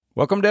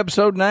Welcome to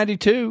episode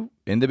 92.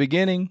 In the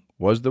beginning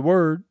was the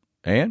Word,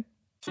 and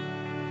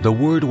the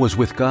Word was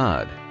with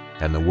God,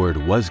 and the Word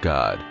was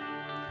God,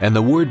 and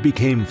the Word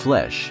became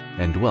flesh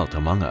and dwelt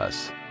among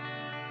us.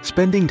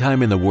 Spending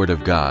time in the Word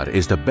of God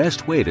is the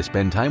best way to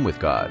spend time with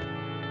God.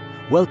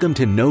 Welcome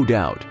to No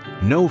Doubt,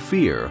 No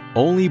Fear,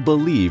 Only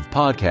Believe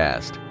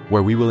podcast,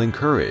 where we will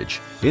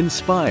encourage,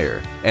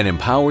 inspire, and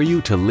empower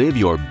you to live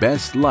your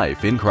best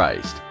life in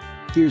Christ.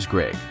 Here's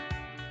Greg.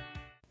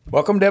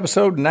 welcome to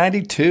episode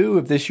 92.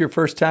 If this is your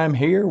first time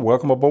here,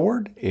 welcome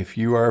aboard. If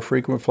you are a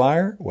frequent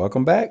flyer,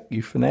 welcome back,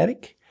 you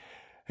fanatic.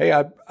 Hey,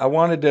 I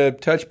wanted to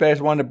touch base,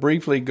 I wanted to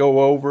briefly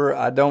go over,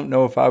 I don't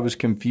know if I was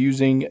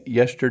confusing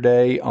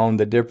yesterday on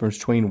the difference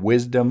between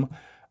wisdom,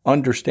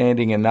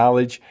 understanding, and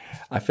knowledge.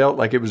 I felt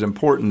like it was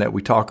important that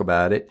we talk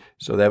about it,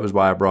 so that was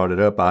why I brought it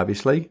up,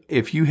 obviously.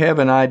 If you have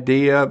an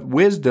idea,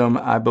 wisdom,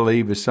 I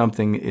believe, is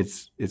something,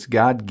 it's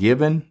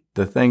God-given.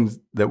 The things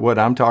that what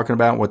I'm talking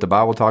about, what the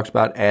Bible talks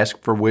about,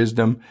 ask for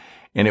wisdom,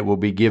 and it will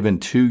be given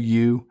to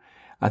you.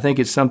 I think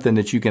it's something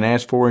that you can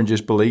ask for and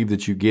just believe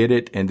that you get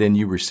it, and then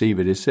you receive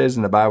it. It says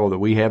in the Bible that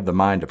we have the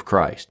mind of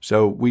Christ.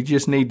 So we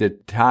just need to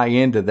tie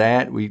into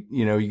that.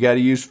 You got to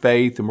use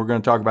faith, and we're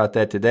going to talk about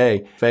that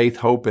today. Faith,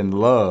 hope, and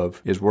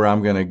love is where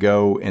I'm going to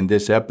go in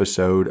this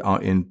episode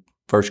in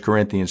 1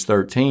 Corinthians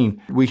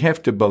 13. We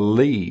have to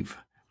believe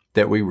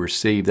that we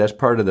receive. That's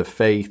part of the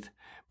faith.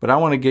 But I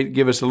want to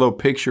give us a little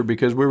picture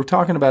because we were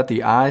talking about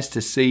the eyes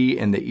to see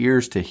and the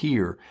ears to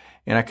hear.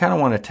 And I kind of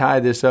want to tie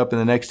this up in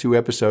the next two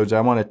episodes. I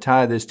want to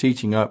tie this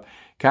teaching up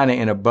kind of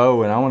in a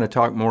bow, and I want to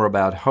talk more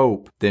about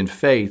hope than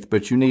faith,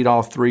 but you need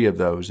all three of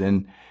those.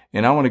 And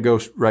I want to go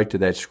right to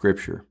that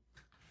scripture.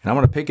 And I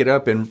want to pick it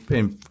up in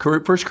 1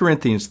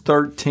 Corinthians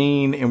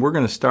 13, and we're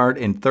going to start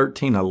in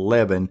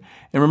 13:11.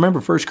 And remember,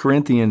 1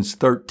 Corinthians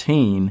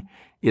 13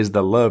 is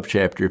the love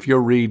chapter. If you'll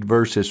read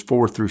verses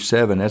 4 through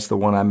 7, that's the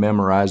one I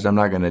memorized. I'm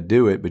not going to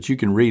do it, but you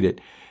can read it.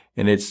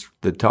 And it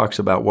talks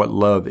about what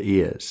love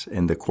is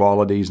and the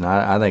qualities, and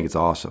I think it's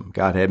awesome.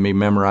 God had me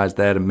memorize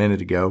that a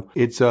minute ago.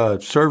 It's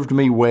served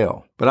me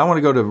well. But I want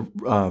to go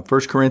to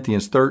 1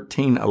 Corinthians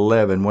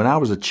 13:11. When I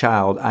was a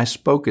child, I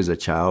spoke as a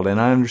child, and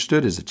I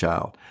understood as a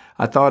child.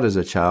 I thought as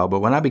a child,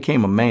 but when I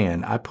became a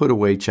man, I put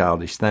away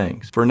childish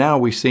things. For now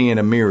we see in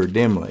a mirror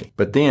dimly,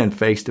 but then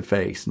face to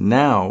face,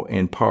 now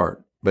in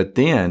part. But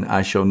then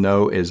I shall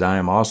know as I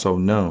am also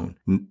known.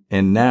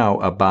 And now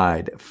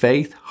abide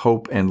faith,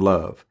 hope, and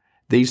love.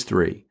 These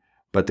three.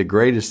 But the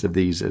greatest of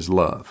these is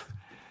love.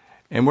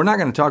 And we're not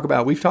going to talk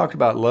about, we've talked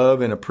about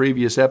love in a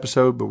previous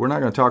episode, but we're not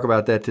going to talk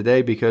about that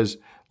today because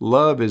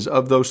love is,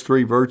 of those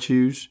three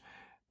virtues,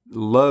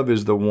 love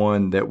is the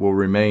one that will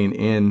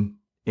remain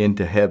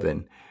into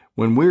heaven.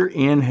 When we're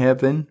in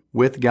heaven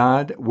with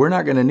God, we're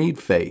not going to need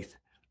faith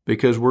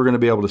because we're going to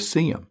be able to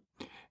see Him.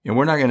 And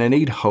we're not going to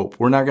need hope.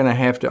 We're not going to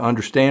have to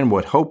understand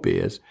what hope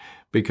is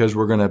because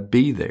we're going to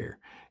be there.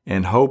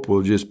 And hope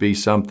will just be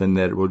something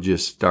that will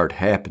just start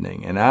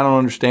happening. And I don't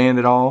understand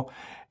it all.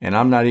 And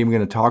I'm not even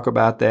going to talk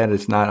about that.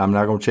 I'm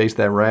not going to chase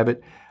that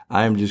rabbit.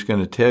 I am just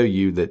going to tell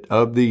you that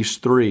of these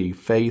three,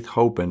 faith,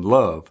 hope, and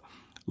love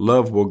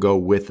will go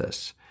with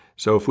us.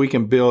 So if we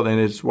can build,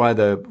 and it's why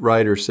the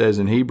writer says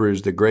in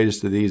Hebrews, the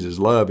greatest of these is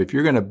love. If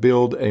you're going to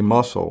build a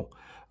muscle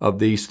of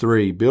these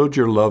three, build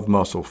your love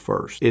muscle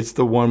first. It's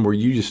the one where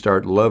you just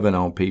start loving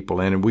on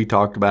people. And we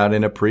talked about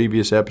in a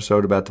previous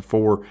episode about the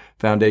four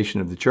foundation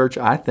of the church.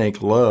 I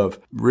think love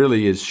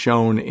really is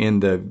shown in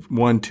the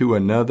one to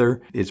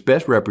another. It's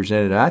best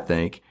represented, I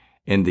think,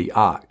 in the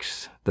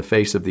ox, the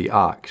face of the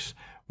ox,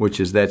 which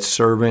is that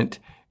servant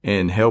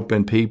and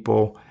helping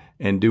people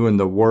and doing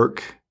the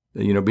work,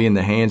 being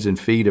the hands and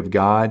feet of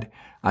God.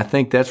 I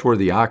think that's where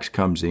the ox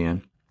comes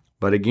in.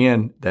 But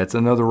again, that's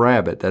another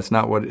rabbit. That's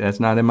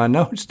not in my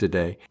notes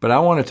today. But I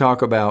want to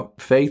talk about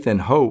faith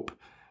and hope,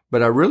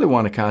 but I really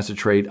want to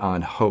concentrate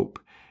on hope.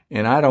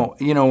 And I don't,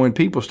 when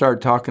people start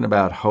talking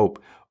about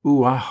hope,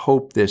 I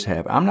hope this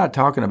happens. I'm not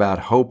talking about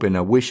hope and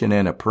a wishing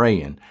and a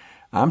praying.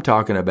 I'm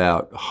talking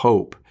about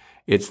hope.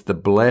 It's the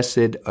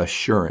blessed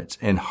assurance.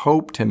 And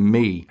hope to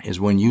me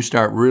is when you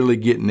start really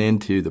getting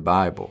into the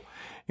Bible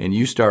and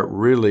you start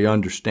really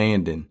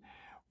understanding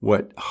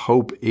what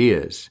hope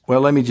is. Well,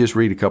 let me just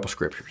read a couple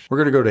scriptures. We're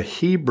going to go to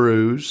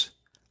Hebrews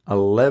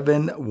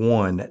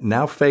 11:1.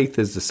 Now faith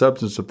is the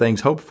substance of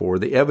things hoped for,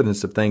 the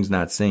evidence of things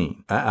not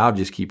seen. I'll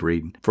just keep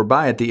reading. For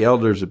by it the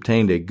elders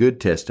obtained a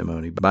good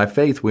testimony. By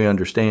faith we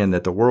understand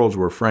that the worlds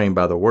were framed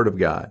by the word of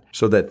God,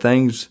 so that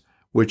things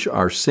which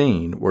are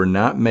seen were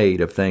not made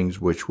of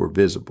things which were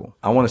visible.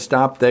 I want to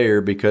stop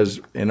there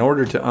because in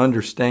order to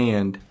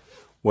understand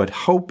what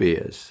hope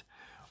is,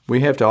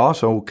 we have to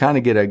also kind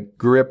of get a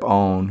grip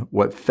on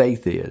what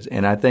faith is.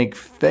 And I think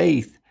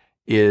faith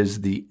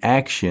is the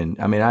action.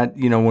 I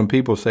mean, when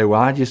people say, well,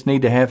 I just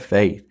need to have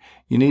faith.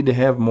 You need to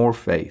have more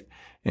faith.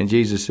 And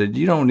Jesus said,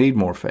 you don't need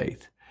more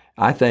faith.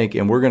 I think,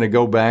 and we're going to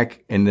go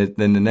back in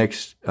the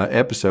next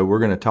episode, we're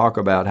going to talk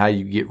about how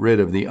you get rid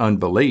of the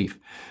unbelief.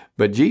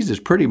 But Jesus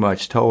pretty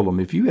much told them,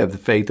 if you have the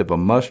faith of a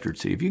mustard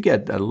seed, if you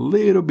get a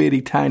little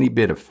bitty tiny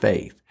bit of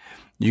faith,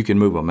 you can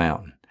move a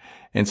mountain.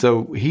 And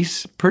so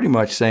he's pretty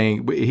much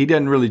saying, he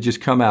doesn't really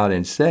just come out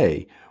and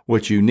say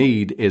what you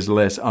need is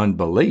less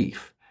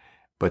unbelief.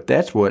 But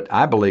that's what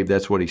I believe,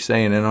 that's what he's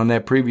saying. And on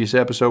that previous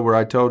episode where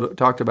I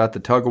talked about the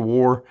tug of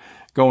war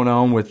going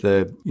on with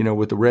the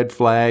red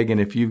flag, and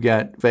if you've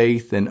got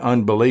faith and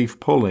unbelief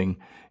pulling,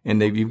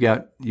 and you've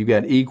got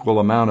equal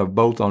amount of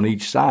both on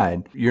each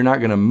side, you're not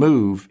going to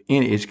move.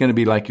 It's going to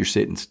be like you're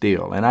sitting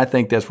still. And I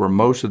think that's where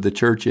most of the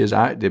church is.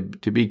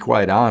 To be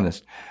quite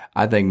honest,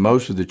 I think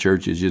most of the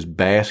church is just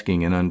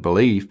basking in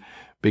unbelief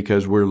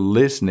because we're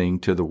listening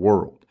to the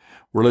world.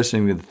 We're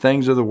listening to the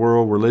things of the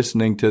world. We're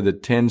listening to the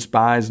 10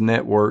 Spies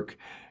Network.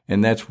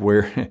 And that's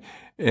where,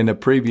 in a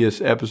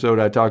previous episode,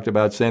 I talked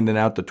about sending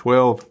out the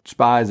 12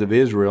 spies of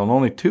Israel, and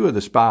only 2 of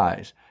the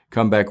spies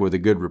come back with a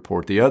good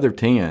report. The other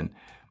 10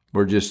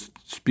 were just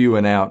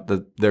spewing out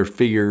their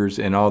fears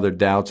and all their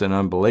doubts and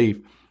unbelief.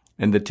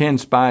 And the 10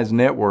 Spies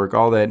Network,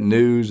 all that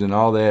news and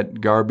all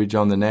that garbage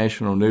on the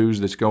national news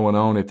that's going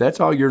on, if that's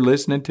all you're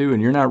listening to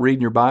and you're not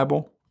reading your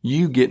Bible,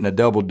 you getting a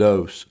double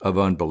dose of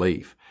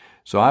unbelief.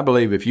 So I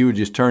believe if you would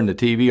just turn the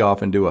TV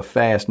off and do a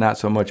fast, not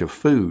so much of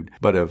food,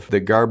 but of the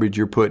garbage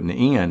you're putting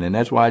in. And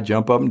that's why I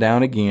jump up and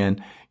down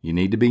again. You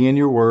need to be in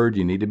your Word.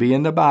 You need to be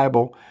in the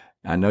Bible.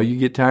 I know you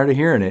get tired of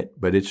hearing it,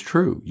 but it's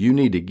true. You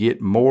need to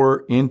get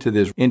more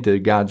into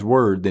God's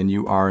Word than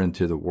you are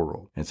into the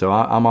world. And so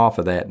I'm off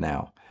of that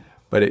now.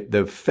 But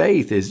the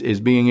faith is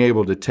being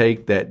able to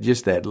take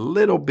that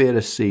little bit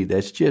of seed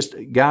that's just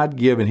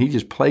God-given. He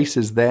just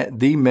places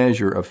the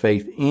measure of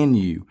faith in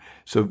you.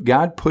 So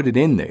God put it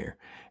in there.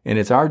 And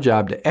it's our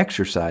job to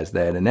exercise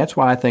that. And that's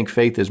why I think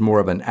faith is more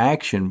of an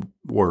action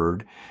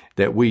word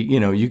that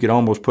you could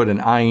almost put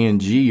an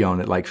ing on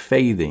it, like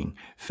faithing,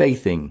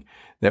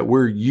 that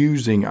we're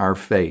using our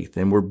faith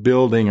and we're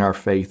building our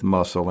faith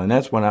muscle. And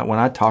that's when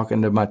I talk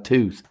into my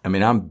tooth,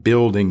 I'm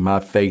building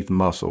my faith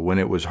muscle when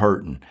it was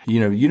hurting.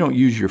 You don't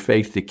use your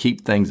faith to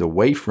keep things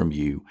away from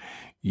you.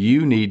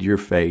 You need your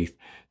faith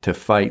to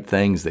fight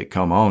things that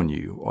come on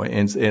you.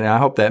 And I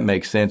hope that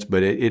makes sense,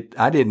 but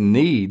I didn't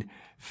need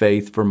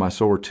faith for my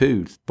sore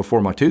tooth before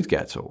my tooth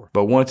got sore.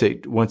 But once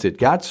it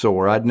got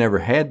sore, I'd never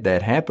had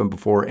that happen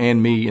before,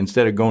 and me,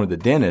 instead of going to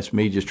the dentist,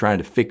 me just trying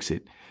to fix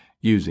it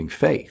using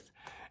faith.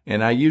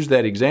 And I use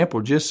that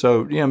example just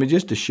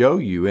to show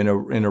you in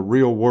a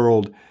real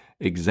world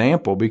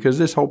example, because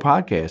this whole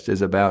podcast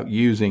is about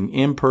using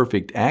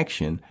imperfect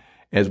action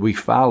as we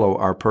follow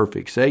our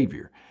perfect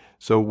Savior.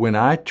 So when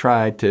I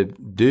try to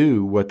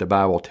do what the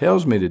Bible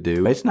tells me to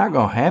do, it's not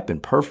going to happen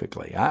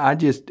perfectly.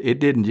 It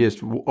didn't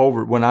just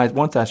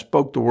once I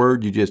spoke the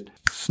word, you just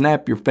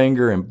snap your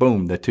finger and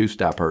boom, the tooth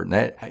stopped hurting.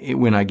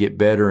 When I get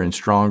better and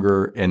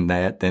stronger in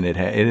that, then it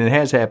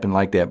has happened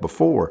like that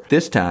before.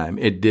 This time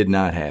it did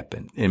not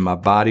happen. And my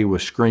body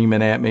was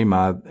screaming at me.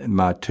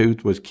 My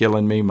tooth was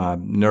killing me, my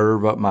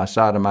nerve up my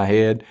side of my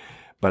head.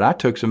 But I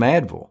took some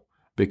Advil,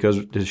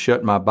 because to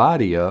shut my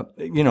body up,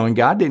 and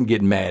God didn't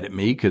get mad at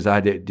me because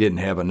I didn't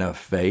have enough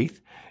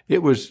faith.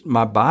 It was,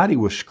 my body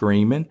was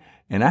screaming,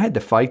 and I had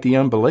to fight the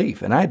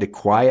unbelief, and I had to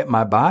quiet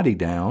my body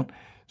down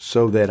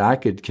so that I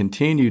could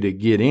continue to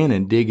get in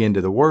and dig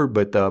into the Word.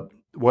 But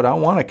what I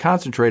want to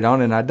concentrate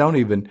on, and I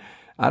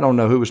don't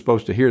know who was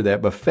supposed to hear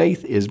that, but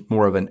faith is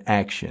more of an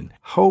action.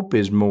 Hope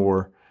is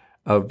more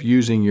of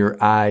using your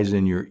eyes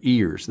and your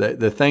ears.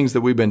 The things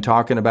that we've been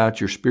talking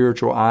about, your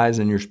spiritual eyes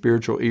and your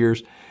spiritual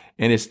ears,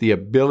 and it's the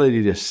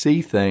ability to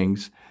see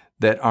things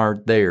that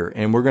aren't there.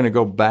 And we're going to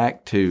go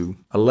back to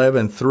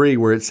 11:3,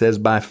 where it says,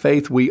 "By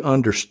faith we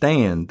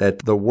understand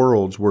that the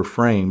worlds were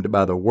framed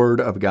by the word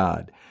of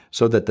God,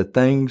 so that the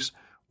things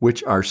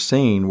which are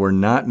seen were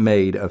not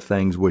made of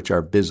things which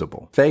are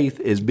visible." Faith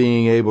is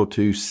being able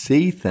to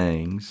see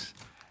things,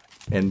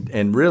 and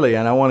I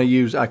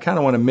kind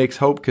of want to mix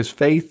hope, because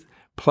faith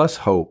plus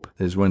hope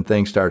is when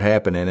things start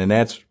happening,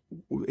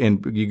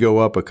 and you go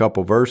up a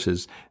couple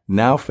verses.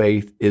 Now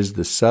faith is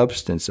the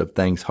substance of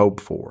things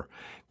hoped for,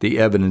 the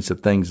evidence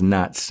of things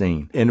not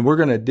seen. And we're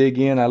going to dig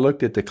in. I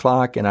looked at the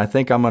clock, and I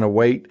think I'm going to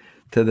wait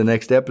to the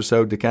next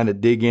episode to kind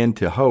of dig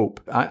into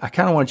hope. I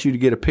kind of want you to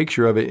get a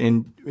picture of it.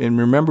 And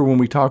remember when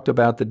we talked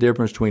about the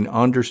difference between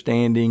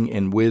understanding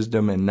and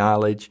wisdom and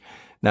knowledge?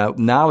 Now,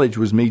 knowledge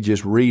was me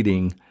just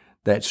reading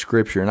that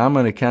scripture. And I'm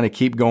going to kind of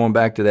keep going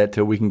back to that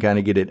till we can kind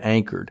of get it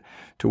anchored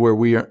to where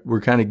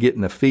we're kind of getting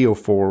the feel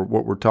for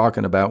what we're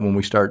talking about when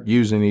we start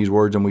using these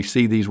words and we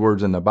see these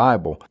words in the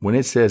Bible. When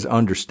it says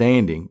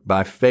understanding,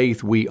 by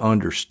faith we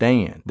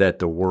understand that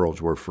the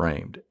worlds were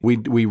framed.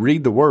 We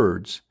read the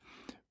words,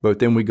 but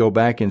then we go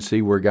back and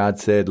see where God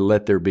said,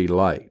 "Let there be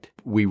light."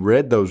 We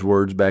read those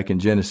words back in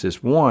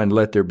Genesis 1,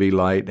 "Let there be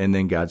light," and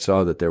then God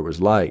saw that there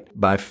was light.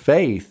 By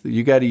faith,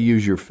 you got to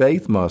use your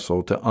faith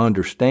muscle to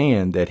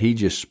understand that He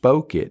just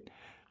spoke it,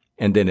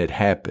 and then it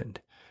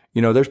happened.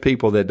 There's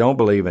people that don't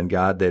believe in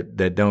God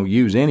that don't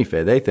use any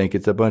faith. They think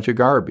it's a bunch of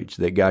garbage,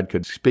 that God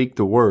could speak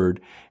the word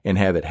and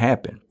have it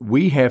happen.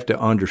 We have to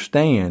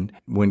understand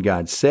when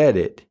God said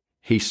it,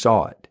 He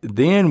saw it.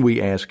 Then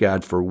we ask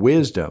God for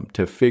wisdom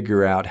to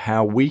figure out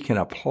how we can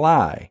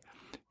apply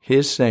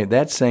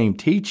that same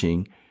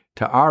teaching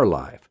to our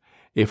life.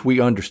 if we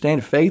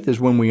understand. Faith is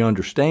when we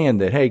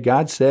understand that, hey,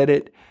 God said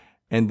it,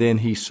 and then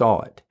he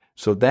saw it.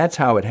 So that's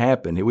how it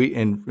happened.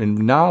 And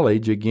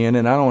knowledge, again,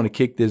 and I don't want to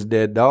kick this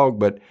dead dog,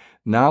 but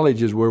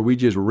knowledge is where we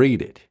just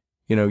read it.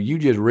 You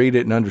just read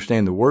it and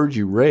understand the words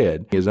you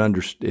read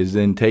is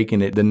then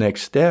taking it. The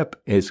next step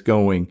is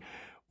going,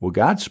 well,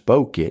 God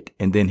spoke it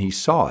and then he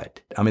saw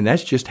it. I mean,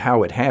 that's just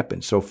how it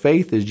happens. So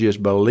faith is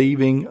just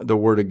believing the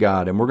word of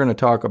God. And we're going to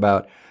talk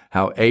about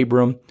how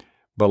Abram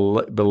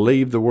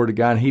believed the word of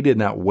God. He did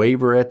not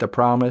waver at the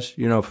promise.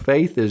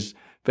 Faith is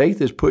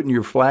putting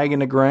your flag in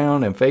the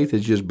ground, and faith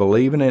is just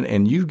believing it.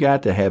 And you've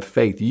got to have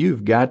faith.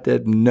 You've got to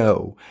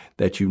know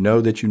that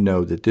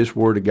that this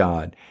word of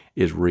God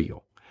is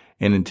real.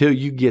 And until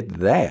you get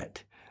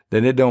that,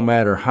 then it don't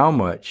matter how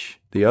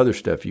much the other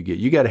stuff you get.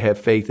 You got to have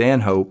faith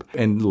and hope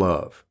and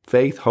love.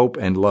 Faith, hope,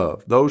 and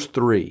love. Those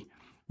three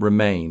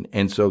remain.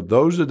 And so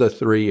those are the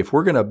three. If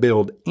we're going to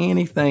build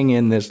anything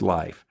in this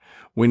life,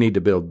 we need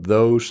to build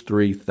those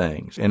three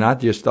things. And I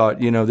just thought,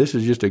 this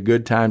is just a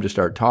good time to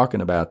start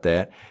talking about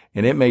that.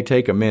 And it may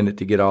take a minute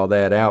to get all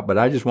that out, but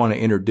I just want to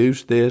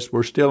introduce this.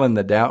 We're still in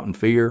the doubt and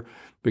fear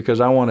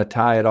because I want to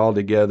tie it all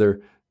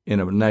together in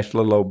a nice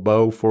little old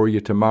bow for you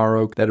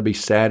tomorrow. That'll be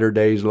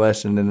Saturday's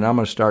lesson, and I'm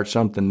going to start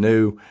something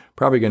new.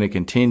 Probably going to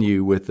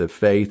continue with the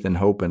faith and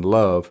hope and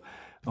love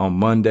on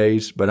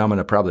Mondays, but I'm going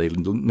to probably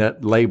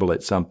label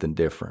it something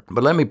different.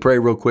 But let me pray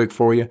real quick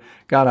for you.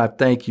 God, I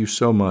thank you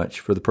so much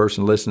for the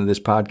person listening to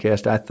this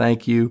podcast. I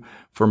thank you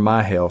for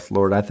my health,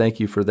 Lord. I thank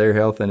you for their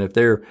health, and if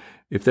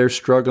they're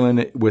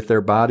struggling with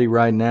their body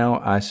right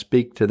now, I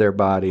speak to their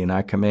body and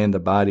I command the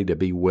body to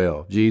be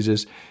well.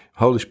 Jesus,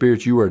 Holy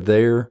Spirit, you are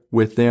there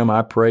with them.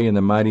 I pray in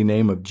the mighty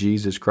name of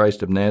Jesus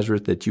Christ of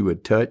Nazareth that you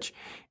would touch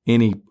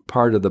any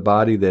part of the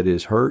body that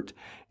is hurt.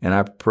 And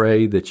I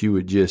pray that you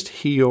would just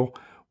heal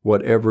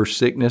whatever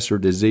sickness or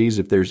disease,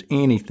 if there's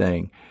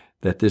anything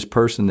that this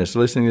person that's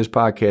listening to this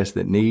podcast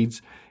that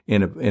needs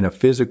in a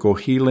physical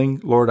healing,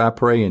 Lord, I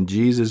pray in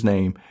Jesus'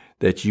 name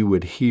that you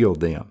would heal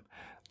them.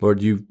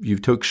 Lord, you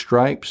took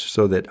stripes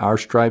so that our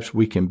stripes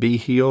we can be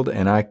healed,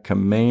 and I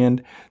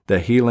command the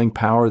healing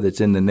power that's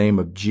in the name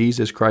of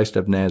Jesus Christ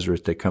of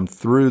Nazareth to come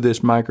through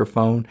this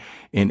microphone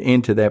and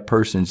into that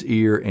person's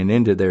ear and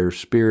into their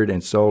spirit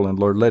and soul. And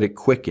Lord, let it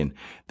quicken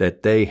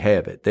that they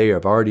have it. They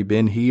have already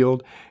been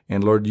healed,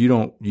 and Lord,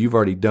 you've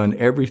already done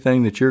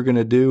everything that you're going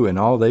to do, and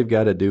all they've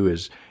got to do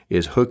is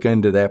hook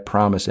into that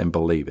promise and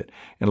believe it.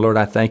 And Lord,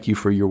 I thank you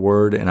for your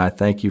word, and I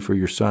thank you for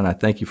your son. I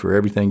thank you for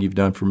everything you've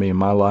done for me in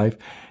my life.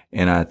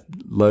 And I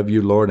love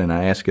you, Lord, and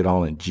I ask it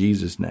all in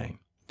Jesus' name.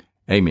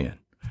 Amen.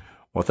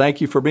 Well,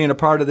 thank you for being a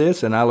part of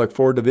this, and I look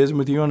forward to visiting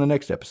with you on the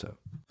next episode.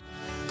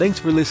 Thanks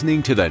for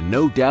listening to the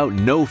No Doubt,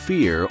 No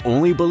Fear,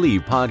 Only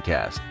Believe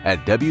podcast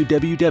at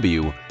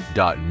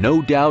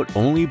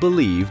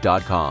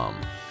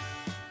www.nodoubtonlybelieve.com.